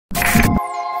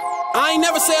I ain't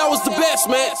never say I was the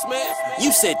best, man.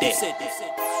 You said that.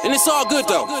 And it's all good,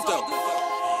 though.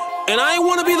 And I ain't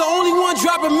wanna be the only one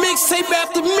dropping mixtape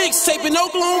after mixtape in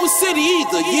Oklahoma City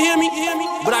either, you hear me?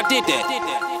 But I did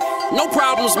that. No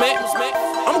problems, man.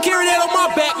 I'ma carry that on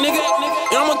my back, nigga.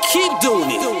 And I'ma keep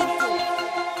doing it.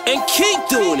 And keep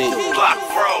doing it.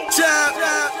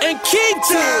 And keep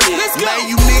doing it. Let's go.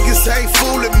 Man, you niggas ain't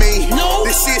fooling me. No.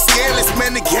 This shit scandalous,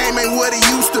 man. The game ain't what it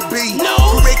used to be. No.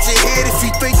 Correct your head if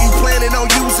you think you planning on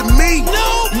using me.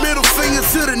 No. Middle finger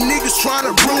to the niggas trying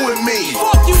to ruin me.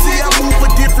 Fuck you, see, I move a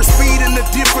different speed in a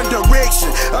different direction.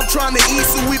 I'm trying to eat,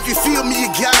 so if you feel me, you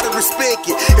gotta respect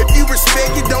it. If you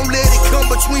respect it, don't let it come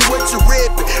between what you're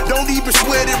rapping. Don't even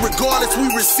sweat it, regardless, we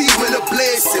receiving a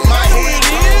blessing. My head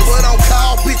cold, but on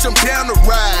call, bitch, I'm down to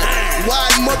ride.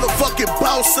 Wide motherfucking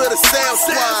boss of the South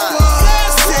Squad.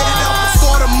 Set it up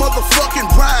before the motherfucking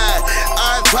ride.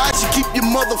 I advise you keep your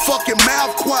motherfucking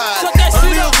mouth quiet. A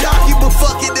little cocky, but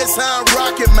fuck it, that's how I'm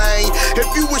rocking, man. If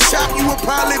you was shot, you would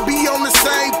probably be on the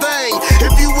same thing.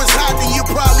 If you was hot, then you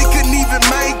probably couldn't even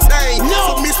maintain.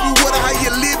 So miss me with how you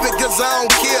living, cause I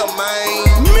don't care,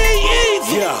 man. Me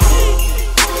either. Yeah.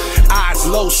 Eyes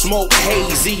low, smoke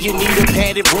hazy. You need a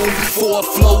padded room for a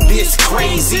flow this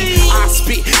crazy. I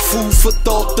spit food for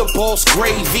thought, the boss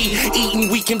gravy.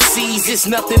 Eating weak MCs, it's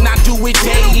nothing I do it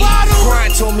daily.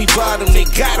 Grind told me bottom, they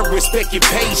gotta respect your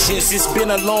patience. It's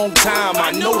been a long time,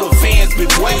 I know the fans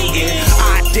been waiting.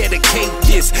 I dedicate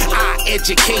this, I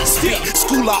educate spit.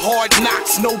 School of hard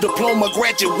knocks, no diploma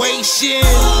graduation.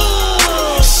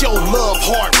 Show love,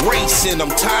 heart racing.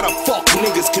 I'm tired of fuck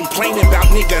niggas complaining about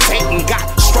niggas hating. Got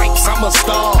stripes, I'm a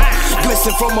star.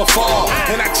 Glisten from afar.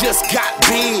 And I just got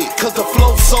big, cause the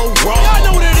flow so raw. Y'all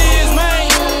know what it is, man.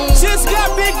 Just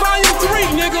got big volume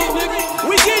 3, nigga.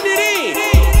 We getting it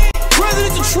in.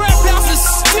 Presidential Trap House is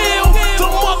still the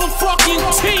motherfucking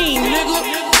team, nigga.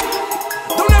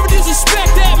 Don't ever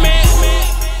disrespect that, man.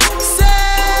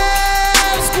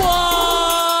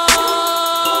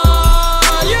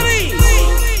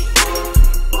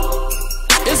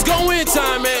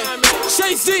 Time, man.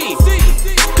 Shay Z,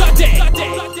 got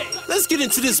that. Let's get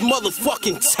into this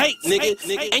motherfucking tape,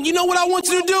 nigga. And you know what I want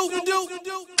you to do?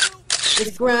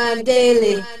 It's grind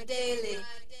daily.